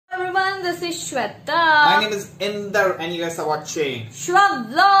everyone, this is Shweta. My name is Inder and you guys are watching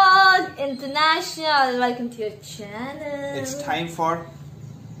Shwa Vlog International. Welcome to your channel. It's time for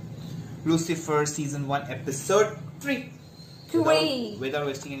Lucifer Season 1 Episode 3. Without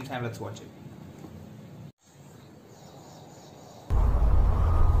wasting any time, let's watch it.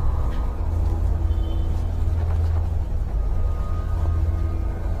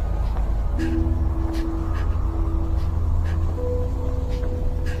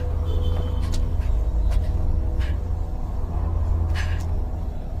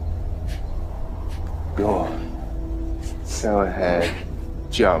 Go on. Go ahead.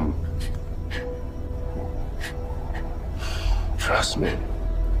 Jump. Trust me.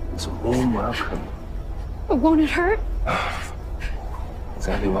 It's a warm welcome. Won't it hurt? There's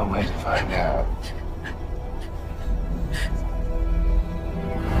only one way to find out.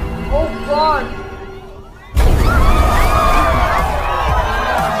 Oh God!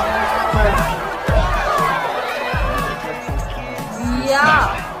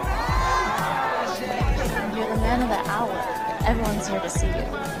 Yeah! You're the man of the hour. Everyone's here to see you.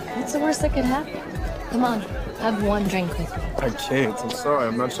 What's the worst that could happen? Come on, have one drink with me. I can't. I'm sorry.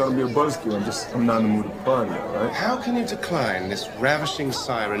 I'm not trying to be a buzzkill. I'm not in the mood to party, all right? How can you decline this ravishing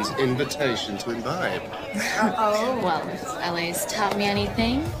siren's invitation to imbibe? Oh, well, if LA's taught me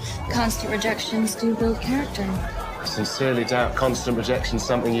anything, constant rejections do build character. I sincerely doubt constant rejection's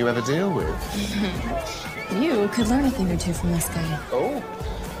something you ever deal with. You could learn a thing or two from this guy. Oh.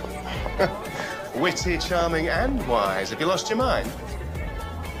 Witty, charming, and wise. Have you lost your mind?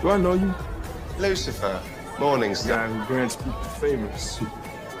 Do I know you? Lucifer, morningstar. Guy who grants people favors.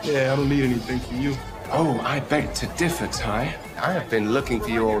 Yeah, I don't need anything from you. Oh, I beg to differ, Ty. I have been looking for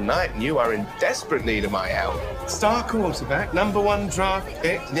you all night, and you are in desperate need of my help. Star quarterback, #1 draft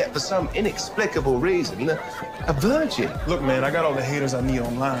pick, yet for some inexplicable reason, a virgin. Look, man, I got all the haters I need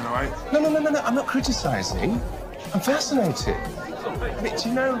online, all right? No, I'm not criticizing. I'm fascinated. I mean, do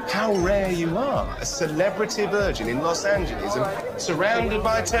you know how rare you are? A celebrity virgin in Los Angeles and surrounded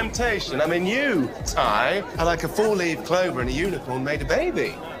by temptation. I mean, you, Ty, are like a four-leaf clover and a unicorn made a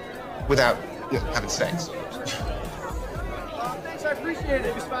baby. Without, having sex.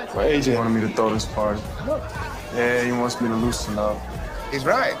 My agent wanted me to throw this party. Yeah, he wants me to loosen up. He's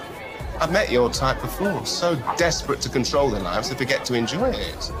right. I've met your type before. So desperate to control their lives they forget to enjoy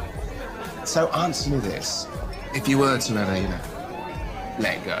it. So answer me this. If you were to ever,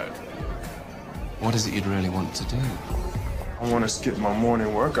 let go, what is it you'd really want to do? I want to skip my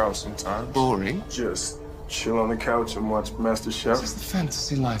morning workout sometimes. Boring? Just chill on the couch and watch MasterChef. This is the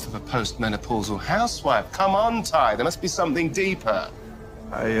fantasy life of a post-menopausal housewife. Come on, Ty, there must be something deeper.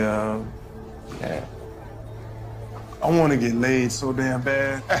 I want to get laid so damn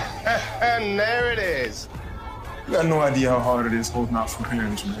bad. And there it is. You got no idea how hard it is holding out for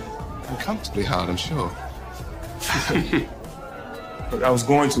parents, man. Uncomfortably hard, I'm sure. But I was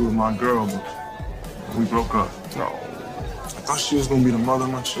going to with my girl, but we broke up. No. I thought she was going to be the mother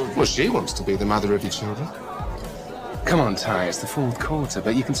of my children. Well, she wants to be the mother of your children. Come on, Ty, it's the fourth quarter,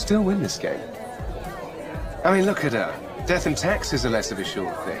 but you can still win this game. I mean, look at her. Death and taxes are less of a sure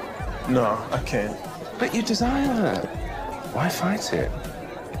thing. No, I can't. But you desire her. Why fight it?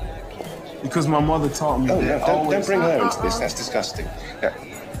 Because my mother taught me Oh, that no, don't bring her into this. That's disgusting. Now,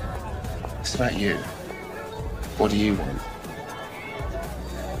 it's about you. What do you want?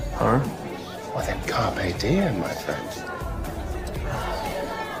 Her? Well, then carpe diem, my friend.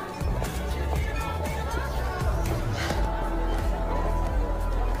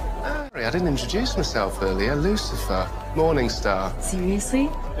 Sorry, I didn't introduce myself earlier. Lucifer, morningstar. Seriously?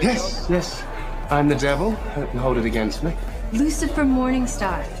 Yes. I'm the devil. Hope you hold it against me. Lucifer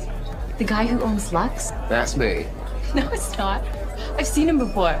Morningstar. The guy who owns Lux? That's me. No, it's not. I've seen him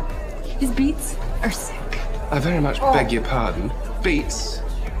before. His beats are sick. I very much beg your pardon. Beats.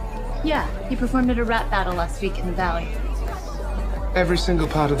 Yeah, he performed at a rap battle last week in the Valley. Every single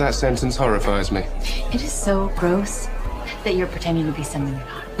part of that sentence horrifies me. It is so gross that you're pretending to be someone you're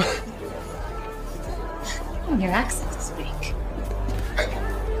not. And your accent is fake.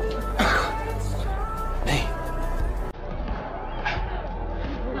 Me?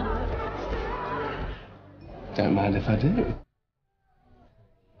 Don't mind if I do.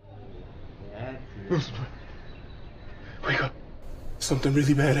 Wake up. Something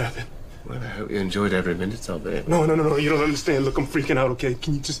really bad happened. Well, I hope you enjoyed every minute of it. No. You don't understand. Look, I'm freaking out, okay?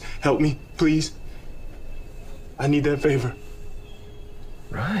 Can you just help me, please? I need that favor.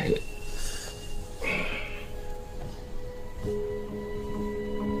 Right.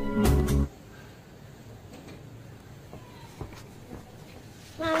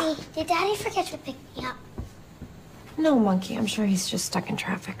 Mommy, did Daddy forget to pick me up? No, Monkey. I'm sure he's just stuck in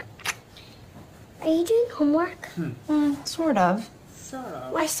traffic. Are you doing homework? Sort of. Sort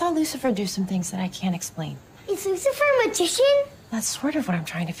of. I saw Lucifer do some things that I can't explain. Is Lucifer a magician? That's sort of what I'm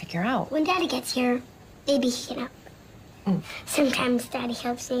trying to figure out. When Daddy gets here, maybe he can help. Sometimes Daddy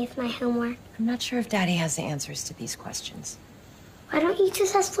helps me with my homework. I'm not sure if Daddy has the answers to these questions. Why don't you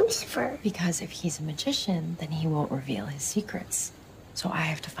just ask Lucifer? Because if he's a magician, then he won't reveal his secrets. So I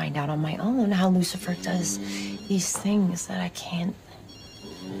have to find out on my own how Lucifer does these things that I can't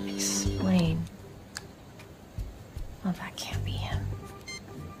explain. Well, that can't be him.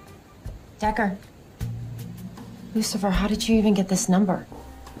 Decker. Lucifer, how did you even get this number?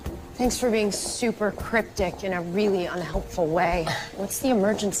 Thanks for being super cryptic in a really unhelpful way. What's the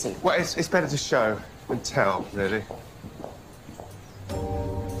emergency? Well, it's better to show than tell, really.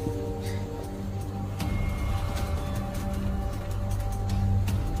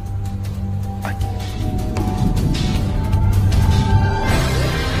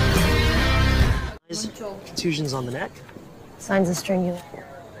 Contusions on the neck. Signs of strangulation.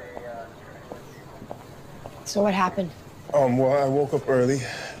 So what happened? Well, I woke up early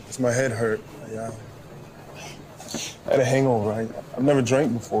because my head hurt. Yeah. I had a hangover. I've never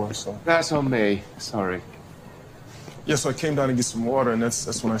drank before, so. That's on me. Sorry. Yeah, so I came down to get some water, and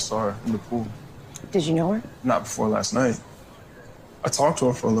that's when I saw her in the pool. Did you know her? Not before last night. I talked to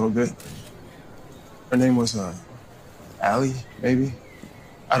her for a little bit. Her name was, Allie, maybe?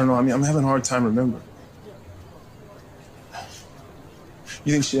 I don't know. I mean, I'm having a hard time remembering.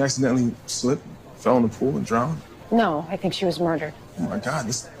 You think she accidentally slipped, fell in the pool, and drowned? No, I think she was murdered. Oh, my God,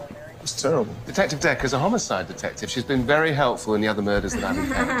 this was terrible. Detective Decker's a homicide detective. She's been very helpful in the other murders that I've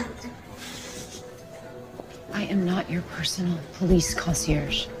encountered. I am not your personal police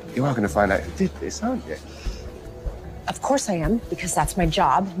concierge. You are going to find out who did this, aren't you? Of course I am, because that's my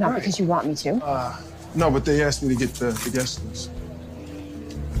job, not because you want me to. No, but they asked me to get the guest list.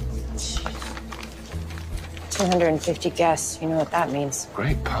 250 guests, you know what that means.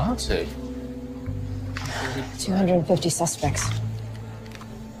 Great party. 250 suspects.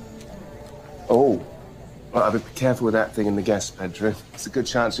 Oh. Well, I'd be careful with that thing in the guest bedroom. It's a good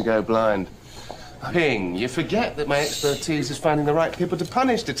chance to go blind. Ping, you forget that my expertise is finding the right people to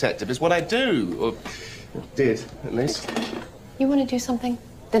punish, Detective. It's what I do. Or did, at least. You want to do something?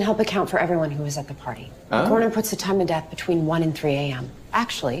 Then help account for everyone who was at the party. Oh? The coroner puts the time of death between 1 and 3 a.m.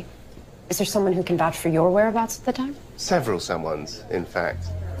 Actually, is there someone who can vouch for your whereabouts at the time? Several someones, in fact.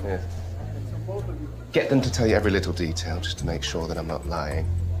 Yeah. Get them to tell you every little detail, just to make sure that I'm not lying.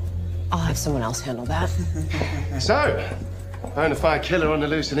 I'll have someone else handle that. So, bona fide killer on the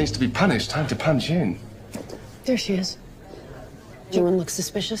loose who needs to be punished. Time to punch in. There she is. Anyone look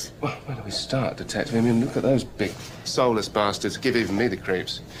suspicious? Well, where do we start, Detective? I mean, look at those big, soulless bastards. Give even me the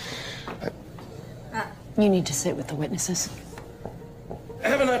creeps. You need to sit with the witnesses.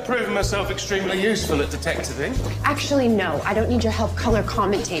 Haven't I proven myself extremely useful at detectiving? Actually, no. I don't need your help color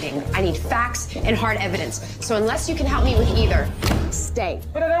commentating. I need facts and hard evidence. So unless you can help me with either, stay.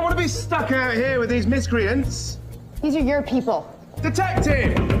 But I don't want to be stuck out here with these miscreants. These are your people.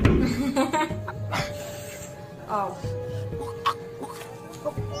 Detective! Oh.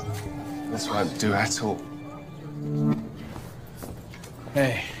 This won't do at all.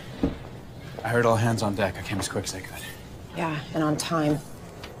 Hey, I heard all hands on deck. I came as quick as I could. Yeah, and on time.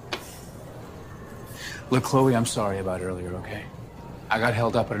 Look, Chloe, I'm sorry about earlier, okay? I got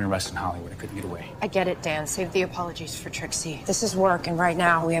held up at an arrest in Hollywood. I couldn't get away. I get it, Dan. Save the apologies for Trixie. This is work, and right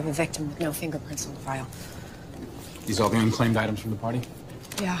now we have a victim with no fingerprints on the file. These all the unclaimed items from the party?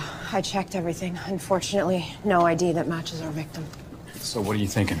 Yeah, I checked everything. Unfortunately, no ID that matches our victim. So what are you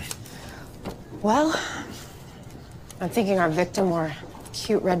thinking? Well, I'm thinking our victim wore a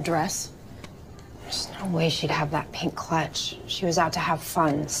cute red dress. There's no way she'd have that pink clutch. She was out to have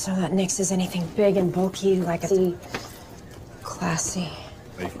fun. So that Nyx is anything big and bulky, like a classy.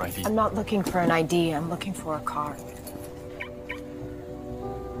 Ready for ID? I'm not looking for an ID. I'm looking for a car.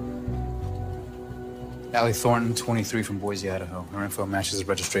 Allie Thornton, 23, from Boise, Idaho. Her info matches the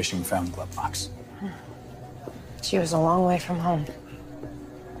registration we found in the glove box. She was a long way from home.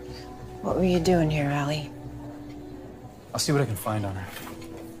 What were you doing here, Allie? I'll see what I can find on her.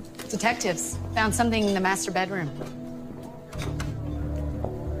 Detectives found something in the master bedroom.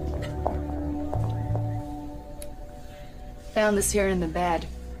 Found this here in the bed,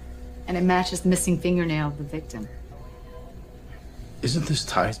 and it matches the missing fingernail of the victim. Isn't this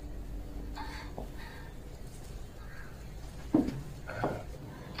tight?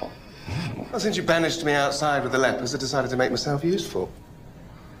 Well, since you banished me outside with the lepers, I decided to make myself useful.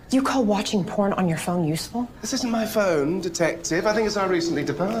 You call watching porn on your phone useful? This isn't my phone, Detective. I think it's our recently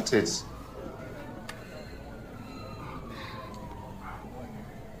departed.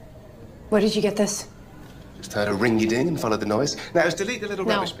 Where did you get this? Just heard a ring-a-ding and followed the noise. Now, just delete the little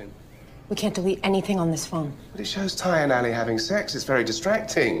rubbish bin. We can't delete anything on this phone. But it shows Ty and Ali having sex. It's very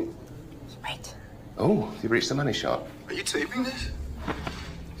distracting. Wait. Oh, you've reached the money shot. Are you taping this?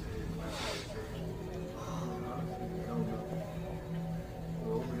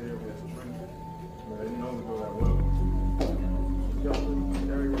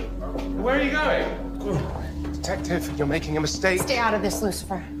 Where are you going? Detective, you're making a mistake. Stay out of this,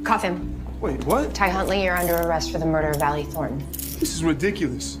 Lucifer. Cuff him. Wait, what? Ty Huntley, you're under arrest for the murder of Valley Thornton. This is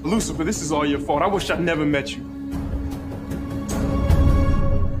ridiculous. Lucifer, this is all your fault. I wish I'd never met you.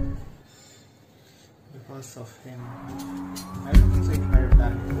 Because of him. I don't think so he fired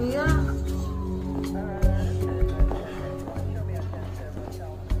back. Yeah.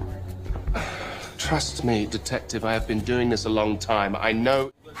 Trust me, Detective, I have been doing this a long time. I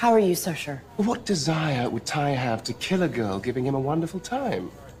know... How are you so sure? What desire would Ty have to kill a girl giving him a wonderful time?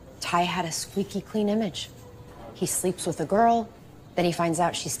 Ty had a squeaky clean image. He sleeps with a girl, then he finds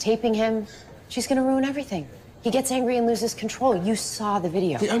out she's taping him. She's gonna ruin everything. He gets angry and loses control. You saw the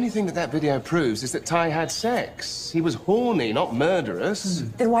video. The only thing that video proves is that Ty had sex. He was horny, not murderous.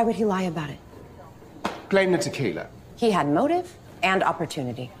 Then why would he lie about it? Blame the tequila. He had motive and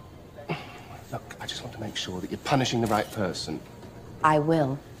opportunity. Look, I just want to make sure that you're punishing the right person. I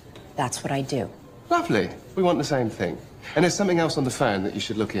will. That's what I do. Lovely. We want the same thing. And there's something else on the phone that you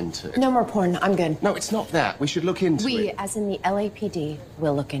should look into. No more porn. I'm good. No, it's not that. We should look into it. We, as in the LAPD,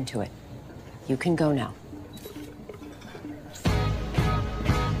 will look into it. You can go now.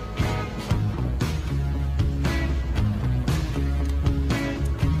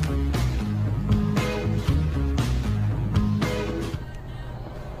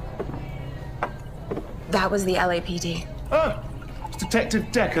 That was the LAPD. Oh, it's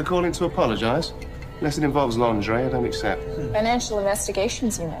Detective Decker calling to apologize. Unless it involves lingerie, I don't accept. Financial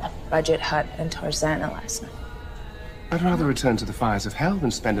Investigations Unit. Budget hut in Tarzana last night. I'd rather return to the fires of hell than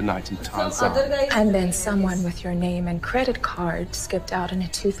spend a night in Tarzana. And then someone with your name and credit card skipped out on a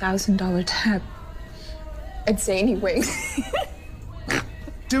 $2,000 tab. At Zany Wings.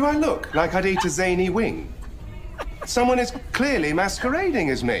 Do I look like I'd eat a zany wing? Someone is clearly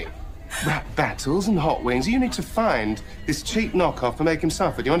masquerading as me. Rap battles and hot wings. You need to find this cheap knockoff and make him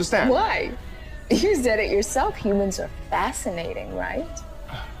suffer. Do you understand? Why? You said it yourself. Humans are fascinating, right?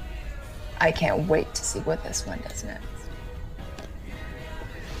 I can't wait to see what this one does next.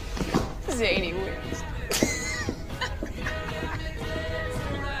 Zany Wings.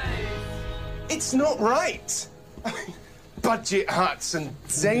 It's not right. I mean, budget huts and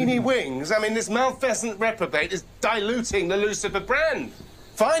zany wings. I mean, this malfeasant reprobate is diluting the Lucifer brand.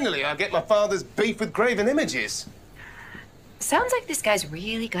 Finally, I'll get my father's beef with graven images. Sounds like this guy's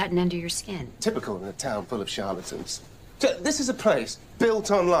really gotten under your skin. Typical in a town full of charlatans. This is a place built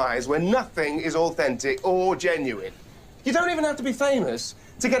on lies where nothing is authentic or genuine. You don't even have to be famous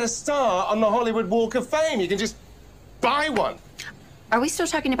to get a star on the Hollywood Walk of Fame. You can just buy one. Are we still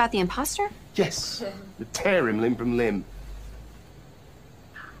talking about the imposter? Yes. Tear him limb from limb.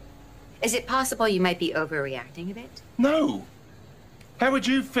 Is it possible you might be overreacting a bit? No. How would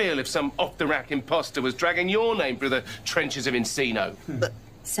you feel if some off-the-rack imposter was dragging your name through the trenches of Encino?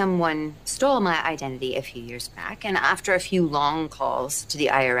 Someone stole my identity a few years back, and after a few long calls to the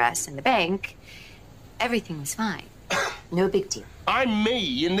IRS and the bank, everything was fine. No big deal. I'm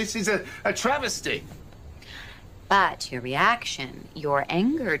me, and this is a travesty. But your reaction, your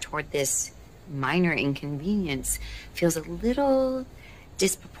anger toward this minor inconvenience feels a little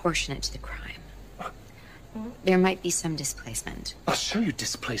disproportionate to the crime. There might be some displacement. I'll show you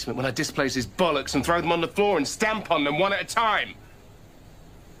displacement when I displace his bollocks and throw them on the floor and stamp on them one at a time.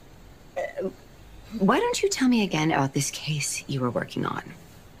 Why don't you tell me again about this case you were working on?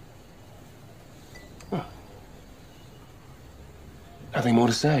 Nothing more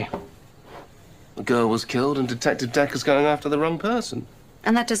to say. The girl was killed and Detective Decker's going after the wrong person.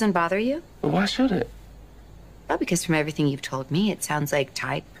 And that doesn't bother you? Well, why should it? Well, because from everything you've told me, it sounds like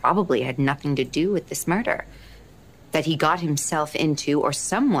Ty probably had nothing to do with this murder. That he got himself into, or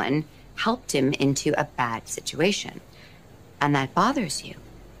someone helped him into, a bad situation. And that bothers you.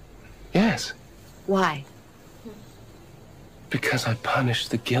 Yes. Why? Because I punish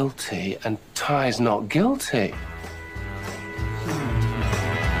the guilty and Ty's not guilty.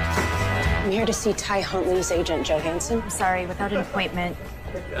 I'm here to see Ty Huntley's agent, Johansson. I'm sorry, without an appointment.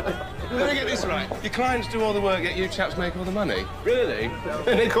 Let me get this right. Your clients do all the work, yet you chaps make all the money. Really?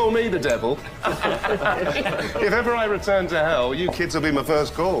 And they call me the devil. If ever I return to hell, you kids will be my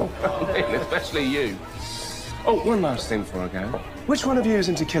first call. Especially you. Oh, one last thing before I go. Which one of you is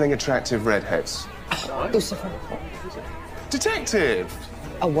into killing attractive redheads? Lucifer. Detective!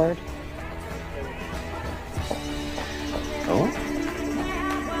 A word. Oh?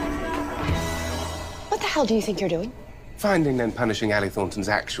 What the hell do you think you're doing? Finding and punishing Allie Thornton's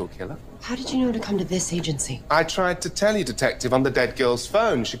actual killer. How did you know to come to this agency? I tried to tell you, Detective, on the dead girl's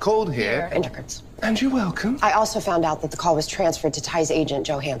phone. She called here. Intercurrents. And you're welcome. I also found out that the call was transferred to Ty's agent,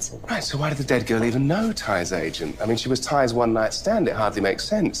 Joe Hansen. Right, so why did the dead girl even know Ty's agent? I mean, she was Ty's one-night stand. It hardly makes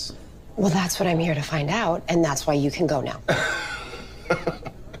sense. Well, that's what I'm here to find out, and that's why you can go now.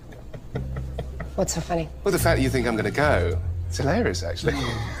 What's so funny? Well, the fact that you think I'm going to go. It's hilarious, actually.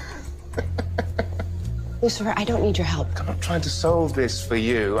 Lucifer, I don't need your help. I'm not trying to solve this for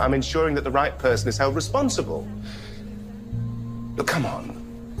you. I'm ensuring that the right person is held responsible. Look, come on.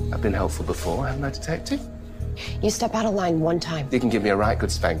 I've been helpful before, haven't I, Detective? You step out of line one time. You can give me a right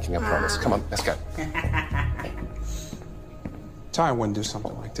good spanking, I promise. Come on, let's go. Ty wouldn't do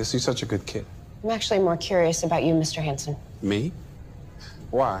something like this. He's such a good kid. I'm actually more curious about you, Mr. Hansen. Me?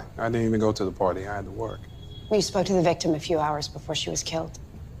 Why? I didn't even go to the party. I had to work. You spoke to the victim a few hours before she was killed.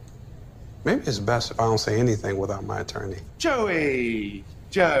 Maybe it's best if I don't say anything without my attorney. Joey!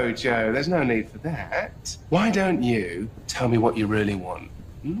 Joe, there's no need for that. Why don't you tell me what you really want?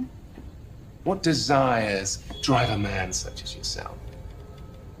 Hmm? What desires drive a man such as yourself?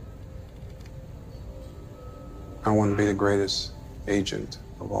 I want to be the greatest agent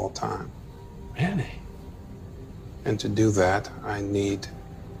of all time. Really? And to do that, I need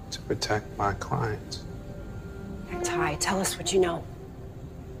to protect my clients. Ty, tell us what you know.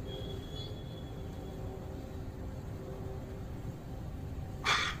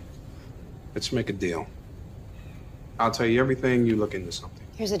 Let's make a deal. I'll tell you everything, you look into something.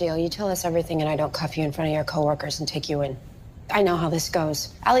 Here's the deal. You tell us everything and I don't cuff you in front of your coworkers and take you in. I know how this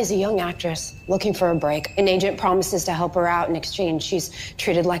goes. Allie's a young actress looking for a break. An agent promises to help her out. In exchange, she's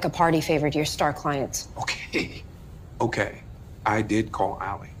treated like a party favor to your star clients. Okay. I did call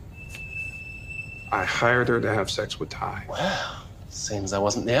Allie. I hired her to have sex with Ty. Wow. Seems I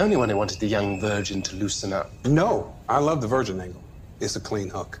wasn't the only one who wanted the young virgin to loosen up. No, I love the virgin angle. It's a clean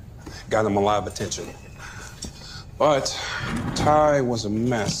hook. Got him a lot of attention. But Ty was a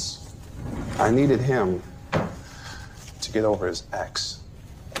mess. I needed him to get over his ex.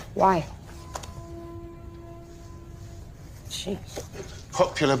 Why?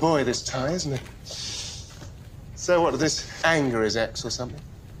 Popular boy, this Ty, isn't he? So what, did this anger his ex or something?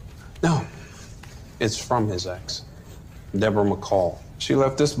 No, it's from his ex, Deborah McCall. She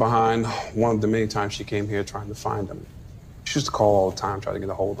left this behind one of the many times she came here trying to find him. She used to call all the time, try to get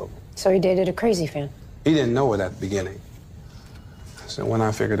a hold of him. So he dated a crazy fan? He didn't know it at the beginning. So when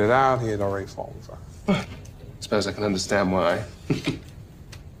I figured it out, he had already fallen for her. Suppose I can understand why.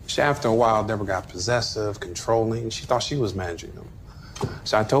 After a while, Deborah got possessive, controlling. She thought she was managing him.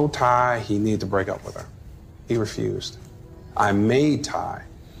 So I told Ty he needed to break up with her. He refused. I made Ty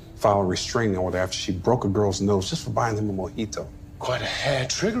file a restraining order after she broke a girl's nose just for buying him a mojito. Quite a hair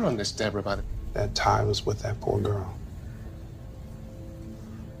trigger on this, Deborah, by the... That Ty was with that poor girl.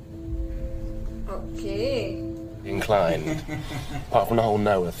 Okay. Inclined. Apart from the whole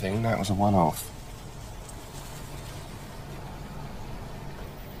Noah thing, that was a one-off.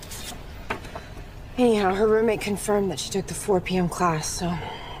 Anyhow, her roommate confirmed that she took the 4 p.m. class, so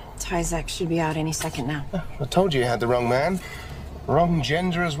Ty's ex should be out any second now. I told you had the wrong man. Wrong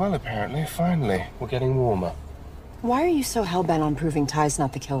gender as well, apparently. Finally, we're getting warmer. Why are you so hell-bent on proving Ty's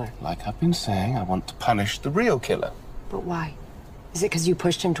not the killer? Like I've been saying, I want to punish the real killer. But why? Is it because you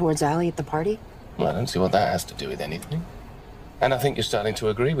pushed him towards Allie at the party? Well, I don't see what that has to do with anything. And I think you're starting to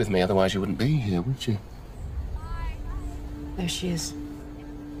agree with me, otherwise you wouldn't be here, would you? There she is.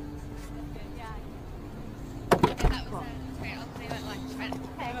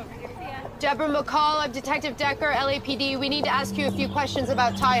 Deborah McCall, I'm Detective Decker, LAPD. We need to ask you a few questions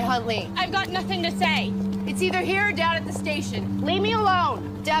about Ty Huntley. I've got nothing to say. It's either here or down at the station. Leave me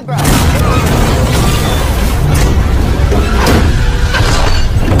alone. Deborah.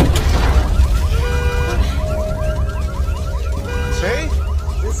 See?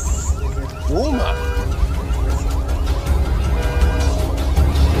 This is warmer.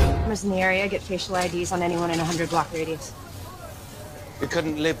 Cameras in the area, get facial IDs on anyone in a 100-block radius. You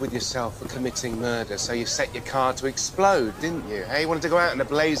couldn't live with yourself for committing murder, so you set your car to explode, didn't you? Hey, you wanted to go out in a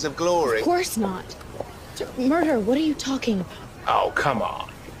blaze of glory. Of course not. Murder, what are you talking about? Oh, come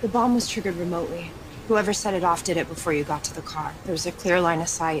on. The bomb was triggered remotely. Whoever set it off did it before you got to the car. There was a clear line of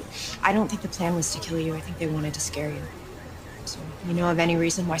sight. I don't think the plan was to kill you. I think they wanted to scare you. So, you know of any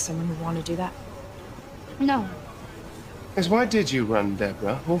reason why someone would want to do that? No. Because why did you run,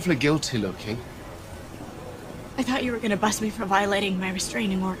 Deborah? Awfully guilty looking. I thought you were gonna bust me for violating my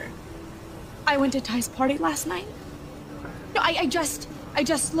restraining order. I went to Ty's party last night. No, I I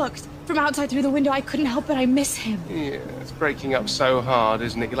just looked. From outside through the window, I couldn't help but I miss him. Yeah, it's breaking up so hard,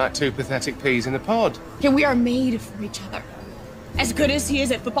 isn't it? You're like two pathetic peas in a pod. Yeah, we are made for each other. As good as he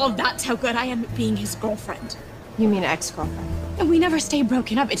is at football, that's how good I am at being his girlfriend. You mean ex-girlfriend? And we never stay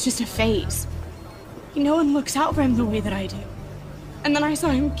broken up, it's just a phase. No one looks out for him the way that I do. And then I saw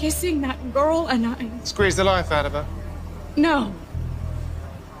him kissing that girl, and I... Squeeze the life out of her. No.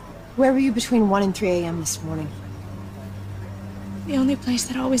 Where were you between 1 and 3 a.m. this morning? The only place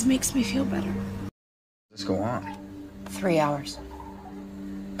that always makes me feel better. Let's go on. 3 hours.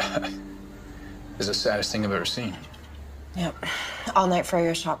 It's the saddest thing I've ever seen. Yep. All-night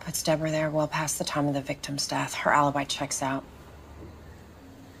Froyo shot puts Deborah there well past the time of the victim's death. Her alibi checks out.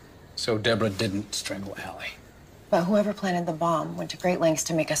 So Deborah didn't strangle Allie. But whoever planted the bomb went to great lengths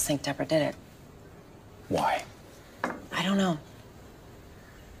to make us think Deborah did it. Why? I don't know.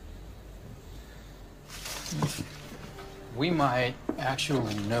 We might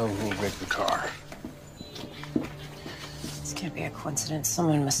actually know who rigged the car. This can't be a coincidence.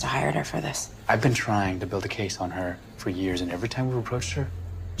 Someone must have hired her for this. I've been trying to build a case on her for years, and every time we've approached her,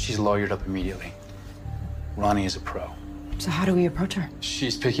 she's lawyered up immediately. Ronnie is a pro. So how do we approach her?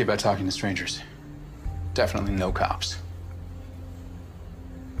 She's picky about talking to strangers. Definitely no cops.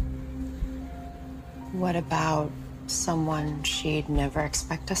 What about someone she'd never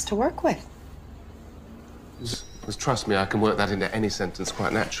expect us to work with? Just trust me, I can work that into any sentence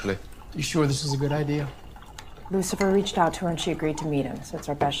quite naturally. You sure this is a good idea? Lucifer reached out to her and she agreed to meet him, so it's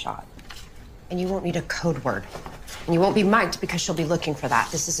our best shot. And you won't need a code word. And you won't be mic'd because she'll be looking for that.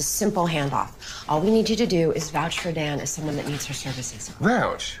 This is a simple handoff. All we need you to do is vouch for Dan as someone that needs her services.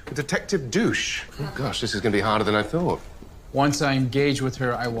 Vouch? A detective douche? Oh, gosh, this is going to be harder than I thought. Once I engage with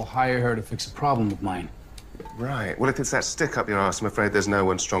her, I will hire her to fix a problem of mine. Right. Well, if it's that stick up your ass, I'm afraid there's no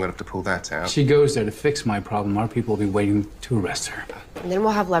one strong enough to pull that out. She goes there to fix my problem. Our people will be waiting to arrest her. And then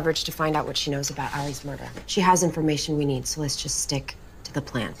we'll have leverage to find out what she knows about Allie's murder. She has information we need, so let's just stick to the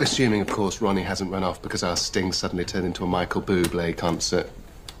plan. Assuming, of course, Ronnie hasn't run off because our sting suddenly turned into a Michael Bublé concert.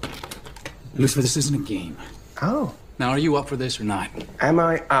 Lucifer, this isn't a game. Oh. Now, are you up for this or not? Am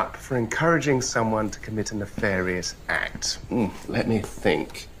I up for encouraging someone to commit a nefarious act? Let me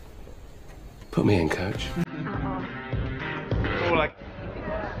think. Put me in, coach. Oh, like...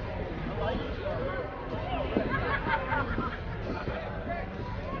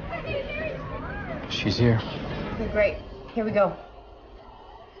 She's here. Okay, great. Here we go.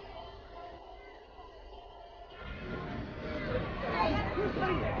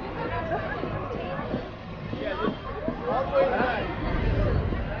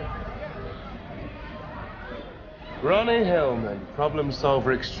 Ronnie Hillman, problem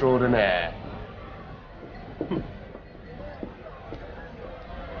solver extraordinaire.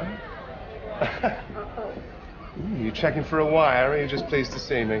 You checking for a wire, or are you just pleased to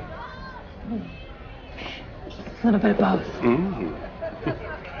see me? A little bit of both.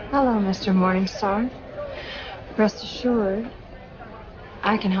 Hello, Mr. Morningstar. Rest assured,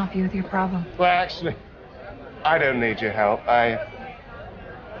 I can help you with your problem. Well, actually, I don't need your help.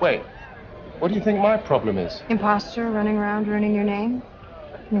 Wait, what do you think my problem is? Imposter running around ruining your name?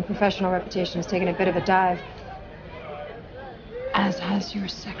 Your professional reputation has taken a bit of a dive. As has your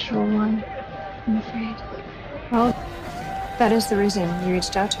sexual one, I'm afraid. Well, that is the reason you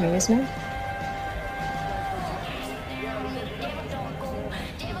reached out to me, isn't it?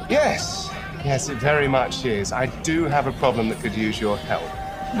 Yes. Yes, it very much is. I do have a problem that could use your help.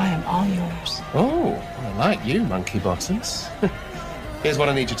 I am all yours. Oh, I like you, monkey bottoms. Here's what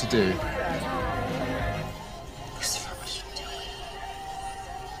I need you to do.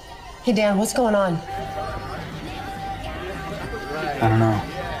 Hey, Dan, what's going on? I don't know.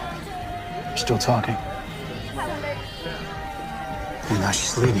 We're still talking. And now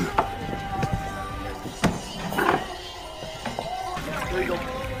she's leaving.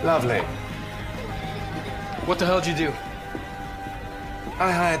 Lovely. What the hell did you do?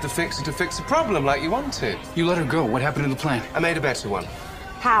 I hired the fixer to fix a problem like you wanted. You let her go. What happened to the plan? I made a better one.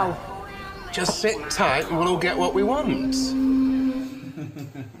 How? Just sit tight and we'll all get what we want.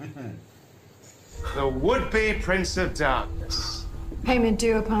 The would-be Prince of Darkness. Payment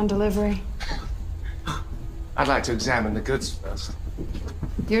due upon delivery. I'd like to examine the goods first.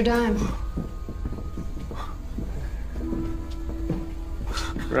 Your dime.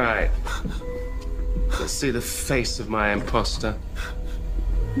 Right. Let's see the face of my imposter.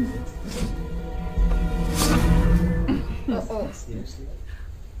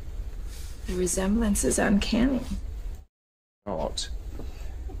 The resemblance is uncanny. Not.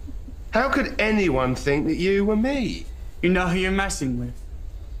 How could anyone think that you were me? You know who you're messing with.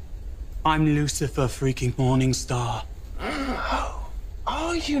 I'm Lucifer freaking Morningstar. Oh,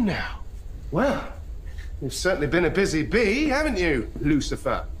 are you now? Well, you've certainly been a busy bee, haven't you,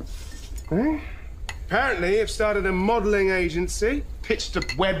 Lucifer? Eh? Apparently, you've started a modelling agency, pitched a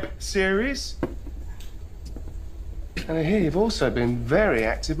web series. And I hear you've also been very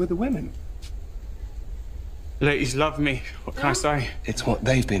active with the women. Ladies love me. What can I say? It's what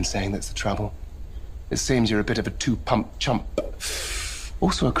they've been saying that's the trouble. It seems you're a bit of a two-pump chump.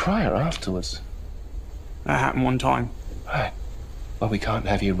 Also a crier afterwards. That happened one time. Right. Well, we can't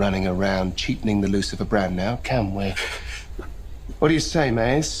have you running around cheapening the Lucifer brand now, can we? What do you say,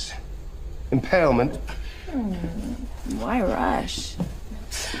 Maze? Impalement? Why rush?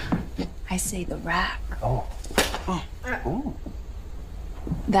 I say the rack. Oh. Ooh.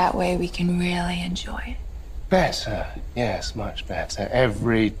 That way we can really enjoy it. Better. Yes, much better.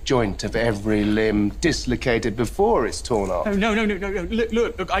 Every joint of every limb dislocated before it's torn off. No.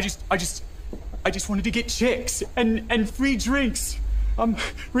 Look, I just wanted to get chicks and free drinks.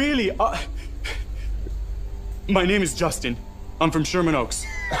 Really. My name is Justin. I'm from Sherman Oaks.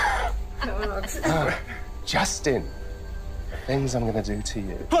 Justin. Things I'm gonna do to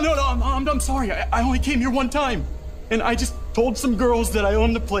you. Oh, no, I'm sorry. I only came here one time. And I just told some girls that I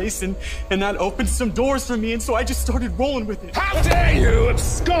owned the place, and that opened some doors for me, and so I just started rolling with it. How dare you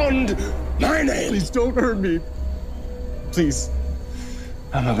abscond my name? Please don't hurt me. Please.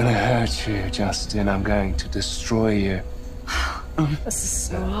 I'm not gonna hurt you, Justin. I'm going to destroy you. This is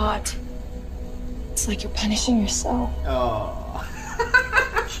so hot. It's like you're punishing yourself. Oh.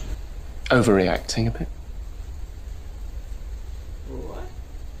 Overreacting a bit. What?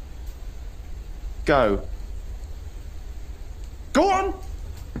 Go. Go on!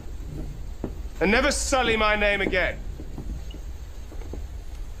 And never sully my name again.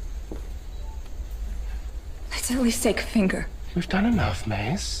 Let's at least take a finger. We've done enough,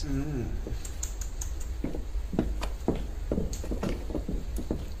 Maze.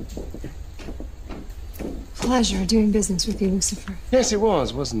 Pleasure doing business with you, Lucifer. Yes, it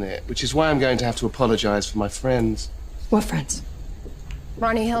was, wasn't it? Which is why I'm going to have to apologize for my friends. What friends?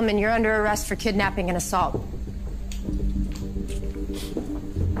 Ronnie Hillman, you're under arrest for kidnapping and assault.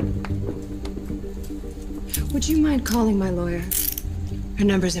 Would you mind calling my lawyer? Her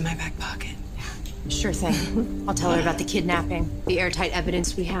number's in my back pocket. Sure thing. I'll tell her about the kidnapping, the airtight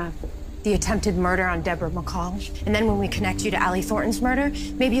evidence we have, the attempted murder on Deborah McCall. And then when we connect you to Allie Thornton's murder,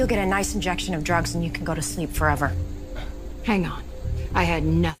 maybe you'll get a nice injection of drugs and you can go to sleep forever. Hang on. I had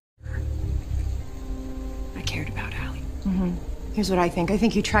nothing. I cared about Allie. Here's what I think. I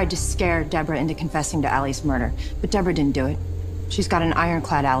think you tried to scare Deborah into confessing to Allie's murder, but Deborah didn't do it. She's got an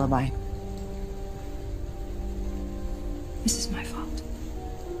ironclad alibi. This is my fault.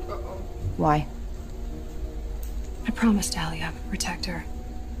 Why? I promised Allie I would protect her.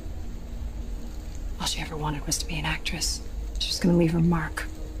 All she ever wanted was to be an actress. She was gonna leave her mark.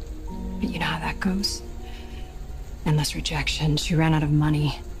 But you know how that goes. Endless rejection. She ran out of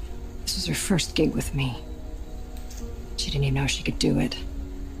money. This was her first gig with me. She didn't even know she could do it.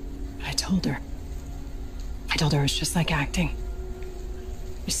 But I told her. I told her it's just like acting.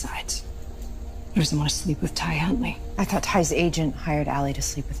 Besides, I doesn't want to sleep with Ty Huntley. I thought Ty's agent hired Allie to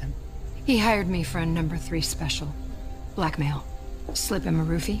sleep with him. He hired me for a number 3 special. Blackmail. Slip him a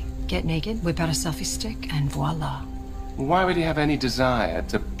roofie, get naked, whip out a selfie stick, and voila. Why would he have any desire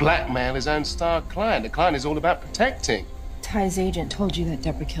to blackmail his own star client? The client is all about protecting. Ty's agent told you that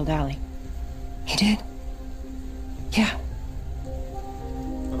Deborah killed Allie. He did? Yeah.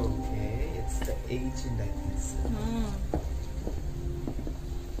 Okay, it's the agent that is.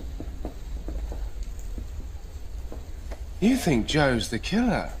 You think Joe's the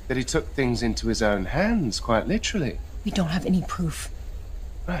killer, that he took things into his own hands, quite literally. We don't have any proof.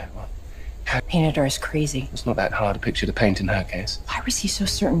 Right, well, Painted her as crazy. it's not that hard a picture to paint in her case. Why was he so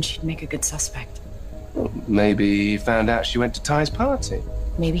certain she'd make a good suspect? Well, maybe he found out she went to Ty's party.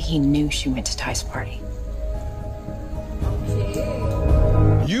 Maybe he knew she went to Ty's party.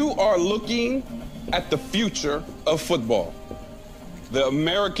 You are looking at the future of football. The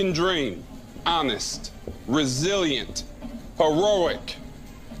American dream. Honest, resilient, heroic.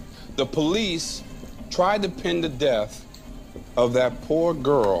 The police tried to pin the death of that poor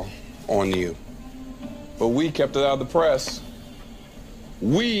girl on you. But we kept it out of the press.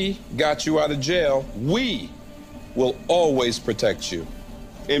 We got you out of jail. We will always protect you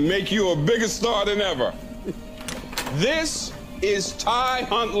and make you a bigger star than ever. This is Ty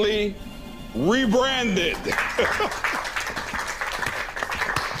Huntley rebranded.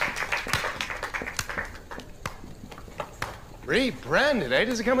 Rebranded, eh?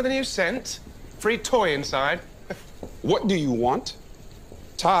 Does it come with a new scent? Free toy inside? What do you want?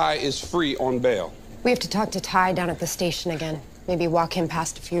 Ty is free on bail. We have to talk to Ty down at the station again. Maybe walk him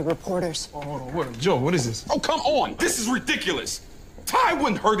past a few reporters. Oh, hold on. What, Joe, what is this? Oh, come on. This is ridiculous. Ty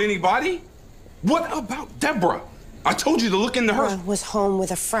wouldn't hurt anybody. What about Deborah? I told you to look into her. Deborah was home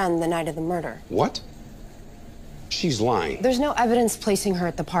with a friend the night of the murder. What? She's lying. There's no evidence placing her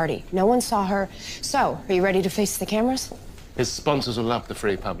at the party. No one saw her. So, are you ready to face the cameras? His sponsors will love the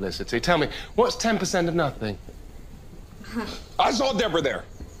free publicity. Tell me, what's 10% of nothing? I saw Deborah there.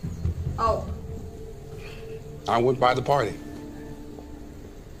 Oh. I went by the party.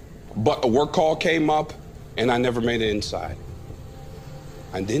 But a work call came up, and I never made it inside.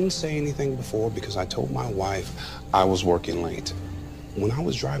 I didn't say anything before because I told my wife I was working late. When I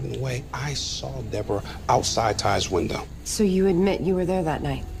was driving away, I saw Deborah outside Ty's window. So you admit you were there that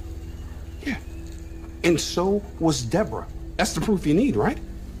night? Yeah. And so was Deborah. That's the proof you need, right?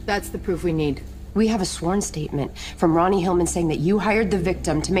 That's the proof we need. We have a sworn statement from Ronnie Hillman saying that you hired the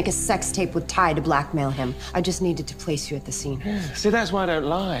victim to make a sex tape with Ty to blackmail him. I just needed to place you at the scene. Yeah. See, that's why I don't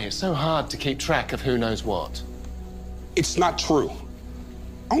lie. It's so hard to keep track of who knows what. It's not true.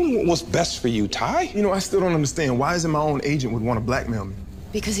 I only want what's best for you, Ty. You know, I still don't understand. Why is it my own agent would want to blackmail me?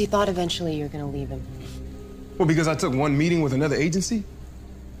 Because he thought eventually you were going to leave him. Well, because I took one meeting with another agency?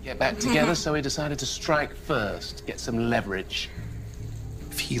 Get back together, so he decided to strike first, get some leverage.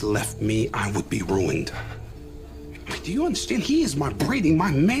 If he left me, I would be ruined. I mean, do you understand? He is my Brady,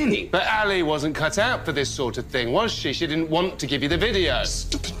 my Manning. But Ali wasn't cut out for this sort of thing, was she? She didn't want to give you the video.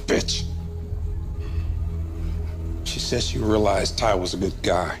 Stupid bitch. She says she realized Ty was a good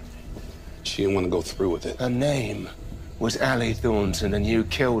guy. She didn't want to go through with it. Her name was Ali Thornton, and you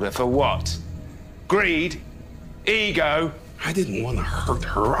killed her for what? Greed? Ego? I didn't want to hurt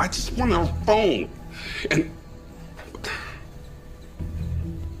her. I just wanted her phone. And...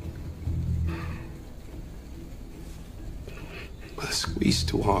 but I squeezed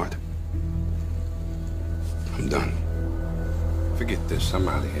too hard. I'm done. Forget this. I'm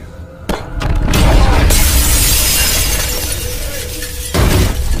out of here.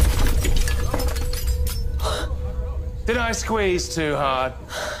 Did I squeeze too hard?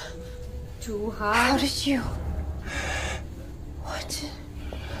 Too hard? How did you? What?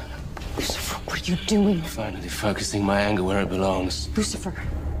 Lucifer, what are you doing? Finally focusing my anger where it belongs. Lucifer.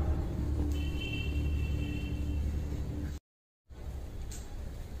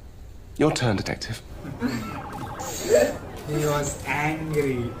 Your turn, detective. He was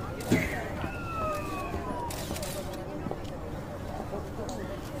angry.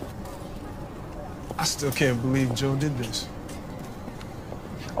 I still can't believe Joe did this.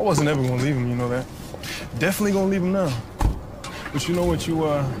 I wasn't ever gonna leave him, you know that. Definitely gonna leave him now. But you know what,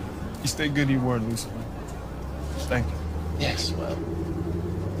 you stay good to your word, Lucifer. Thank you. Yes, well,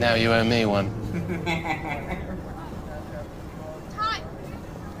 now you owe me one.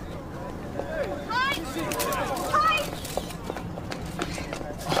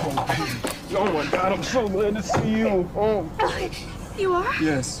 Oh, baby. Oh, my God, I'm so glad to see you. Oh. You are?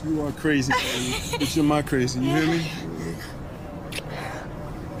 Yes, you are crazy, baby. But you're my crazy, you hear me?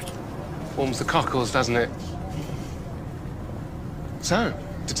 Warms the cockles, doesn't it? So,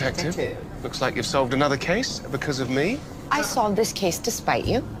 detective, looks like you've solved another case because of me. I solved this case despite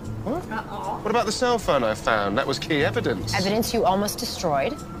you. What? What about the cell phone I found? That was key evidence. Evidence you almost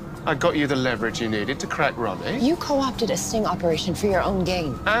destroyed. I got you the leverage you needed to crack Ronnie. You co-opted a sting operation for your own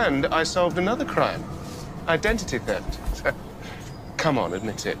gain. And I solved another crime. Identity theft. Come on,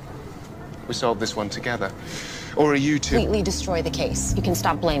 admit it. We solved this one together. Or are you two... Completely destroy the case. You can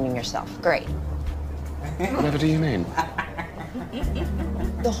stop blaming yourself. Great. Whatever do you mean?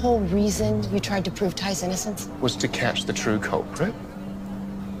 The whole reason you tried to prove Ty's innocence? Was to catch the true culprit.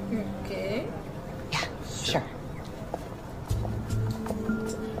 Okay. Yeah, sure.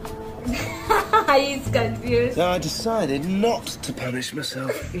 He's confused. So I decided not to punish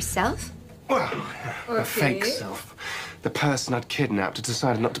myself. Yourself? Well, the fake self. The person I'd kidnapped had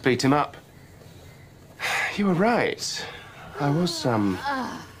decided not to beat him up. You were right. I was,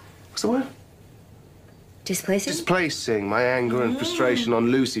 what's the word? Displacing? Displacing my anger and frustration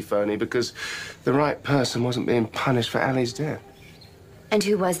on Lucifer because the right person wasn't being punished for Ali's death. And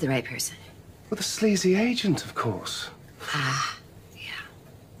who was the right person? Well, the sleazy agent, of course. Ah,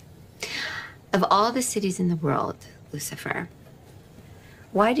 yeah. Of all the cities in the world, Lucifer,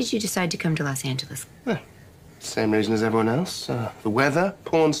 why did you decide to come to Los Angeles? Well, same reason as everyone else. The weather,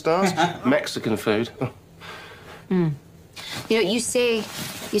 porn stars, Mexican food. You know, you say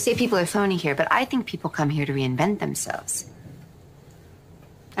people are phony here, but I think people come here to reinvent themselves.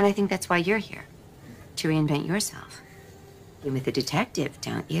 And I think that's why you're here, to reinvent yourself. You're with a detective,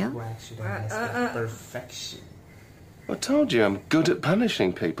 don't you? Why should I miss that perfection? I told you I'm good at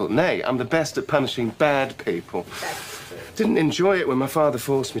punishing people. Nay, I'm the best at punishing bad people. That's true. Didn't enjoy it when my father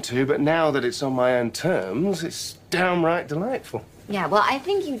forced me to, but now that it's on my own terms, it's downright delightful. Yeah, well, I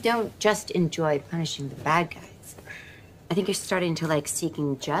think you don't just enjoy punishing the bad guys. I think you're starting to like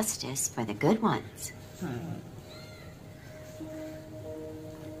seeking justice for the good ones.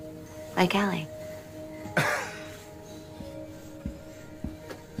 Like Ellie.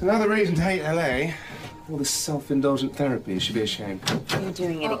 Another reason to hate LA. All this self-indulgent therapy, you should be ashamed. You're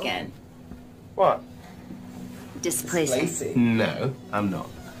doing it again. What? Displacing. No, I'm not.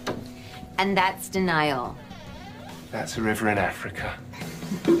 And that's denial. That's a river in Africa.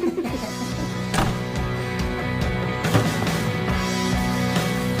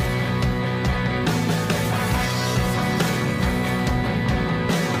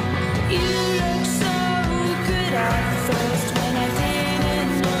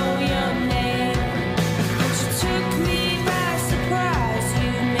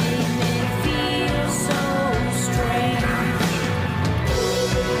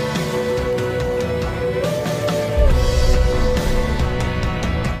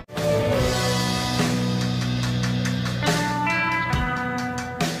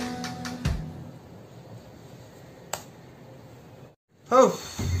 Oh.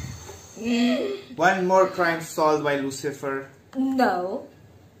 One more crime solved by Lucifer. No.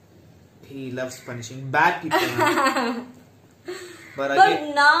 He loves punishing bad people.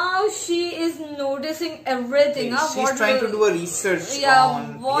 But now she is noticing everything. She's trying to do a research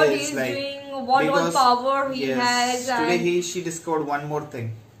on what he's doing, what power he has. Today she discovered one more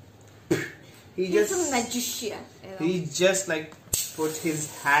thing. He's a magician. You know? He just like put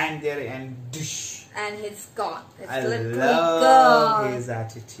his hand there and dish. And he's gone. I love his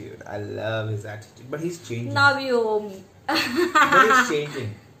attitude. I love his attitude. But he's changing. Now you owe me. But he's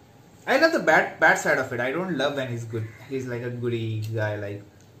changing. I love the bad side of it. I don't love when he's good. He's like a goody guy. Like,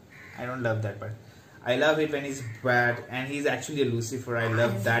 I don't love that, but I love it when he's bad. And he's actually a Lucifer. I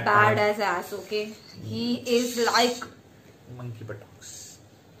love he's that. Bad as ass, okay? He is like monkey buttocks.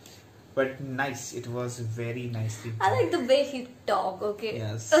 But nice. It was very nicely done. I like the way he talk, okay?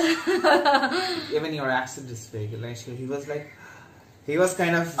 Yes. Even your accent is fake. Like, he was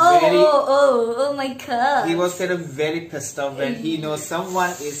kind of very... Oh my god. He was kind of very pissed off when he knows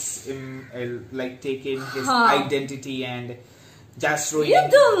someone is like taking his identity and just ruining... You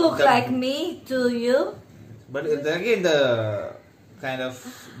don't look like me, do you? But again, the kind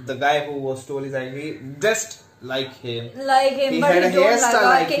of... The guy who was told his identity dressed like him. He but had he a don't hairstyle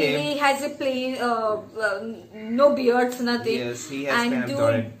like him. He has a plain, no beards, nothing. Yes, he has kind of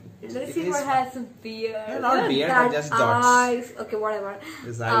dotted. Lucifer has a beard. Not beard, but just dots. Eyes. Okay, whatever.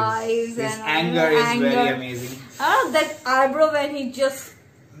 His eyes. His anger is very amazing. That eyebrow when he just...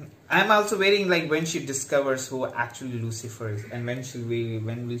 I'm also waiting like when she discovers who actually Lucifer is and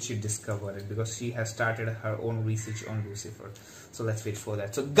when will she discover it, because she has started her own research on Lucifer. So let's wait for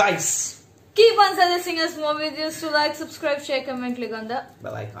that. So guys, keep on suggesting us more videos to like, subscribe, share, comment, click on the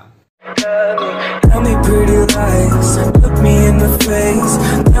bell icon. Tell me pretty lies, look me in the face.